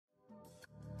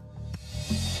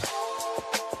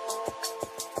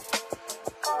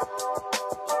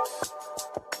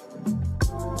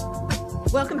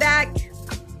Welcome back.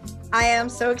 I am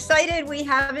so excited. We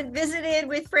haven't visited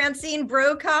with Francine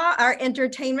Brokaw, our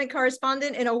entertainment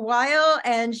correspondent, in a while,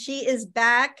 and she is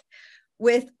back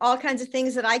with all kinds of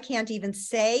things that I can't even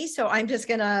say. So I'm just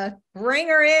going to bring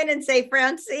her in and say,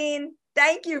 Francine,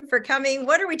 thank you for coming.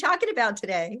 What are we talking about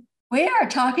today? We are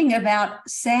talking about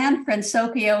San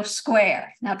Fransokyo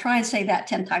Square. Now try and say that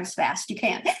 10 times fast. You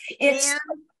can't. It's San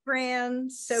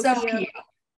Fransokyo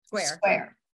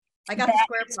Square. I got the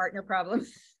square partner problem.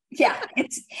 Yeah,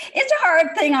 it's a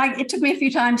hard thing. It took me a few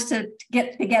times to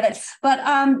get it. But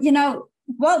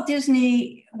Walt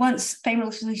Disney once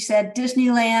famously said,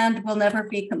 Disneyland will never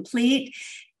be complete.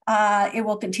 It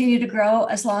will continue to grow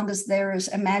as long as there is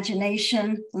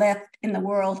imagination left in the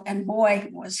world. And boy,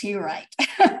 was he right.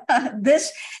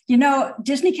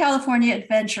 Disney California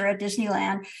Adventure at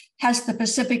Disneyland has the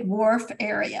Pacific Wharf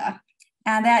area,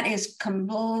 and that is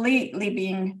completely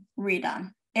being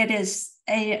redone. It is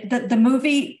the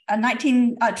movie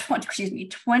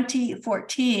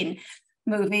 2014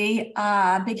 movie,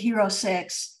 Big Hero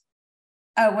 6,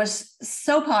 was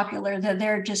so popular that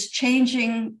they're just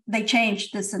they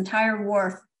changed this entire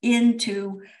wharf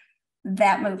into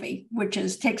that movie, which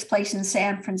takes place in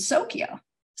San Fransokyo.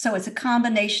 So it's a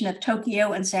combination of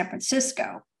Tokyo and San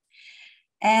Francisco.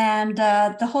 And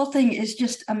the whole thing is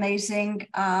just amazing.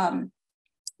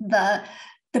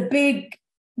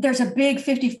 There's a big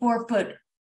 54-foot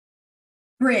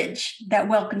bridge that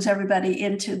welcomes everybody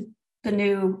into the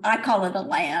new, I call it a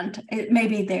land.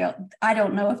 I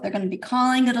don't know if they're going to be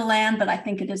calling it a land, but I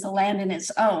think it is a land in its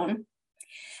own.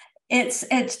 It's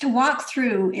to walk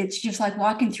through. It's just like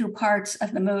walking through parts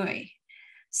of the movie.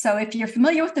 So if you're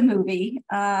familiar with the movie,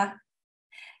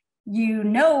 you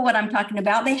know what I'm talking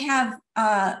about. They have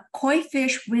koi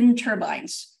fish wind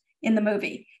turbines in the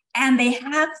movie, and they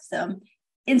have them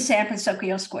in San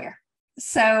Fransokyo Square.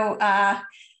 So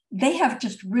they have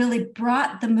just really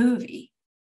brought the movie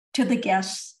to the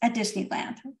guests at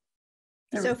Disneyland.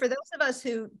 So for those of us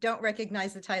who don't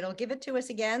recognize the title, give it to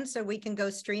us again so we can go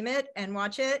stream it and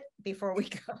watch it before we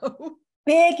go.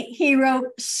 Big Hero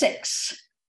 6.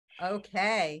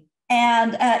 Okay.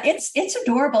 And it's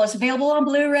adorable. It's available on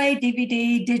Blu-ray,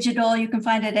 DVD, digital. You can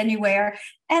find it anywhere.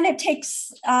 And it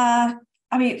takes,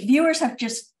 viewers have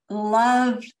just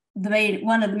loved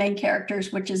one of the main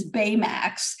characters, which is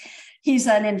Baymax. He's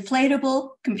an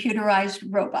inflatable computerized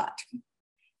robot.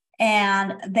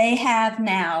 And they have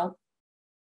now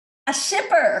a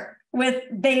sipper with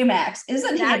Baymax.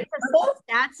 Isn't he adorable?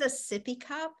 That's a sippy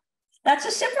cup? That's a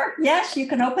sipper. Yes, you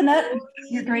can open it,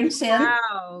 your drinks in.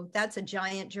 Wow, that's a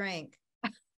giant drink.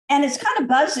 And it's kind of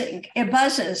buzzing. It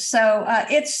buzzes. So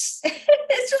it's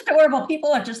adorable.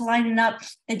 People are just lining up.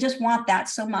 They just want that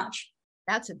so much.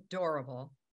 That's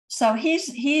adorable. So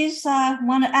he's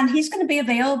one, and he's going to be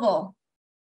available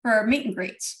for meet and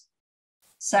greets.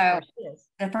 So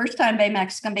the first time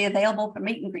Baymax is going to be available for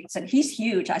meet and greets, and he's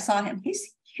huge. I saw him;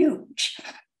 he's huge,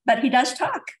 but he does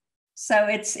talk. So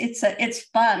it's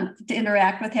fun to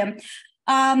interact with him.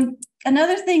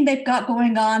 Another thing they've got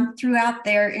going on throughout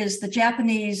there is the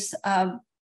Japanese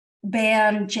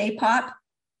band J-pop.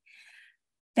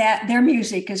 That their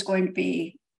music is going to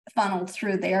be funneled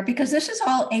through there because this is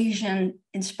all Asian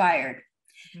inspired.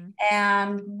 Mm-hmm.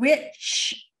 And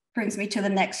which brings me to the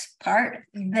next part,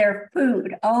 their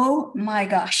food. Oh my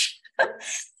gosh.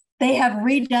 They have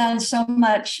redone so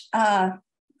much.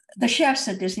 The chefs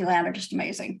at Disneyland are just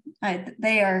amazing.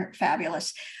 They are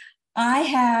fabulous. I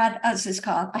have a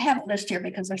list here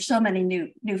because there's so many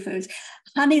new foods.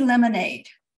 Honey lemonade,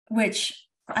 which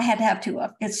I had to have 2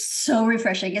 of. It's so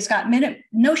refreshing. It's got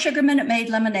no sugar Minute Maid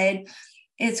lemonade.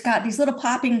 It's got these little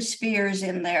popping spheres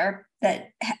in there that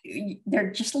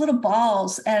they're just little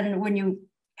balls. And when you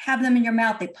have them in your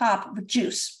mouth, they pop with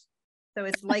juice. So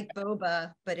it's like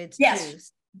boba, but it's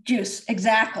juice,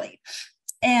 exactly.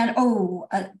 And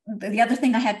the other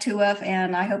thing I had 2 of,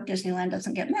 and I hope Disneyland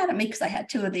doesn't get mad at me because I had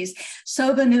 2 of these,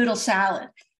 soba noodle salad.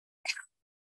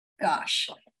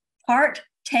 Gosh, tart,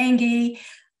 tangy,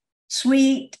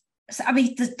 sweet. I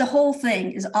mean, the whole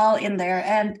thing is all in there.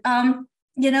 And,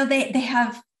 they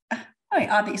have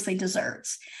obviously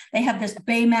desserts. They have this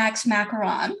Baymax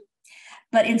macaron,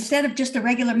 but instead of just a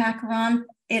regular macaron,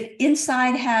 it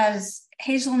inside has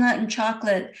hazelnut and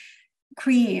chocolate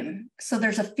cream. So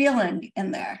there's a filling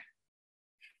in there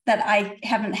that I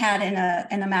haven't had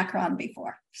in a macaron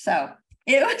before. So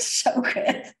it was so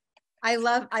good. I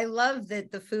love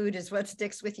that the food is what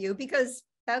sticks with you because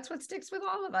that's what sticks with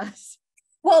all of us.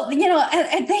 Well,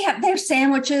 and they have their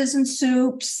sandwiches and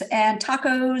soups and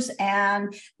tacos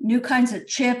and new kinds of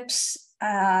chips.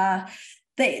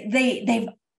 They've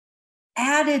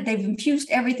they've infused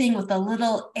everything with a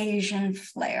little Asian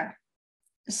flair.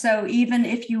 So even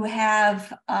if you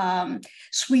have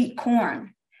sweet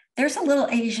corn, there's a little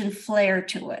Asian flair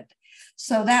to it.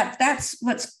 So that's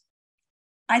what's,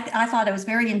 I thought it was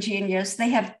very ingenious. They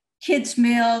have kids'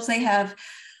 meals, they have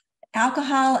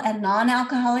alcohol and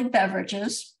non-alcoholic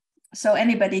beverages. So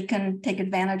anybody can take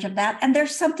advantage of that. And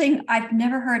there's something I've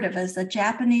never heard of as the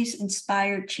Japanese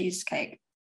inspired cheesecake.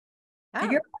 Oh.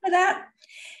 Have you ever heard of that?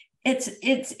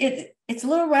 It's a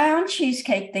little round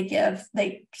cheesecake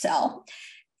they sell.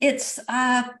 It's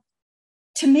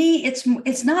to me,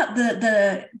 it's not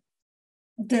the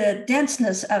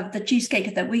denseness of the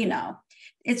cheesecake that we know.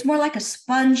 It's more like a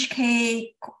sponge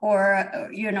cake or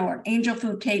an angel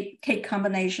food cake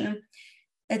combination.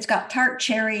 It's got tart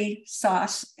cherry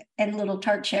sauce and little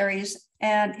tart cherries,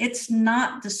 and it's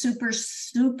not the super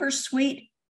sweet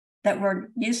that we're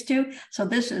used to. So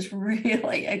this is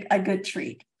really a good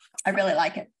treat. I really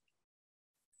like it.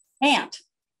 And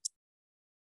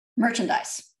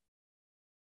merchandise.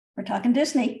 We're talking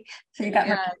Disney. So you got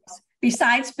merchandise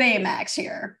besides Baymax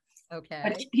here. Okay.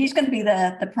 But he's going to be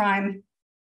the prime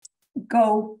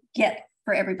go get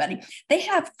for everybody. They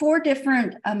have 4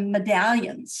 different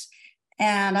medallions.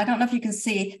 And I don't know if you can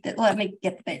see that. Let me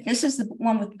get this is the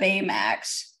one with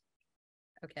Baymax.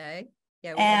 Okay.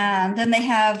 Yeah. And then they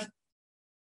have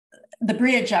the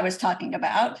bridge I was talking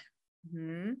about.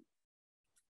 Mm-hmm.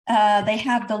 They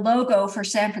have the logo for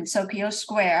San Fransokyo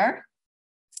Square.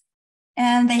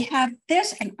 And they have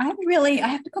this, and I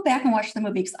have to go back and watch the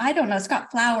movie because I don't know. It's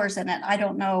got flowers in it. I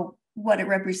don't know what it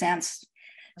represents.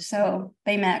 Okay. So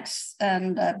Baymax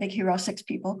and Big Hero 6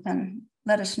 people can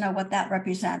let us know what that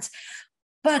represents.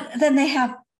 But then they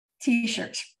have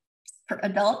T-shirts for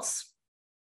adults,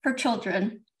 for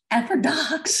children, and for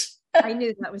dogs. I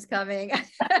knew that was coming.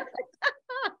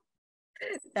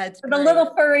 That's for the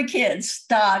little furry kids,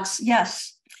 dogs.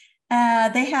 Yes.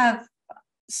 They have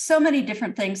so many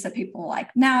different things that people like.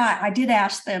 Now, I did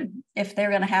ask them if they're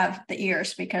going to have the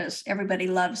ears because everybody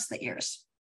loves the ears.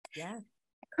 Yeah.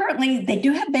 Currently, they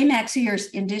do have Baymax ears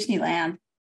in Disneyland,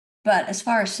 but as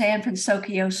far as San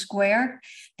Fransokyo Square,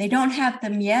 they don't have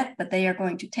them yet, but they are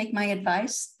going to take my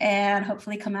advice and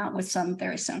hopefully come out with some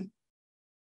very soon.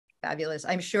 Fabulous.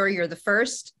 I'm sure you're the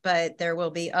first, but there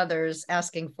will be others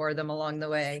asking for them along the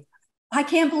way. I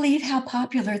can't believe how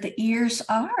popular the ears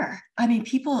are. I mean,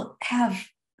 people have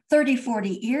 30,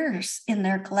 40 ears in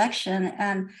their collection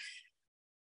and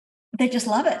they just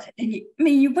love it.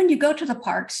 And when you go to the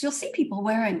parks, you'll see people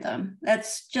wearing them.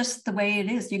 That's just the way it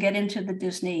is. You get into the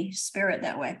Disney spirit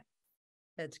that way.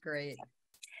 That's great.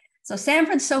 So San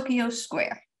Fransokyo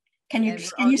Square. Can you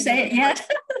say it yet?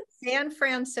 San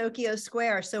Fransokyo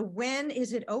Square. So when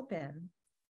is it open?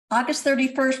 August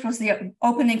 31st was the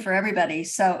opening for everybody.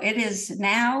 So it is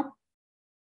now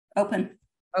open.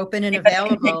 Open and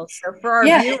available. So for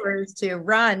our viewers to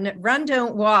run,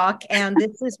 don't walk. And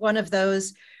this is one of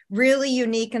those really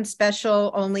unique and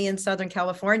special only in Southern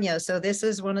California. So this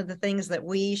is one of the things that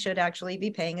we should actually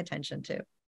be paying attention to.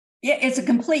 Yeah, it's a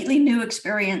completely new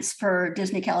experience for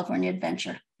Disney California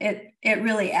Adventure. It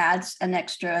really adds an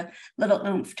extra little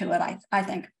oomph to it, I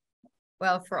think.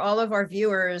 Well, for all of our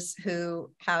viewers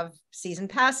who have season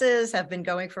passes, have been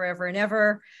going forever and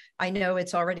ever, I know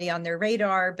it's already on their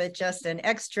radar, but just an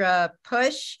extra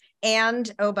push.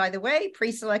 And, oh, by the way,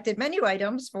 pre-selected menu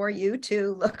items for you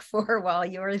to look for while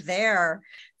you're there.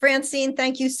 Francine,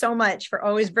 thank you so much for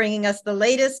always bringing us the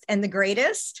latest and the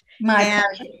greatest. My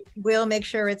pleasure. We'll make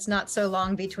sure it's not so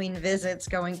long between visits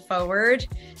going forward.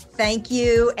 Thank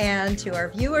you. And to our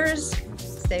viewers,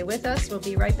 stay with us. We'll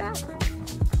be right back.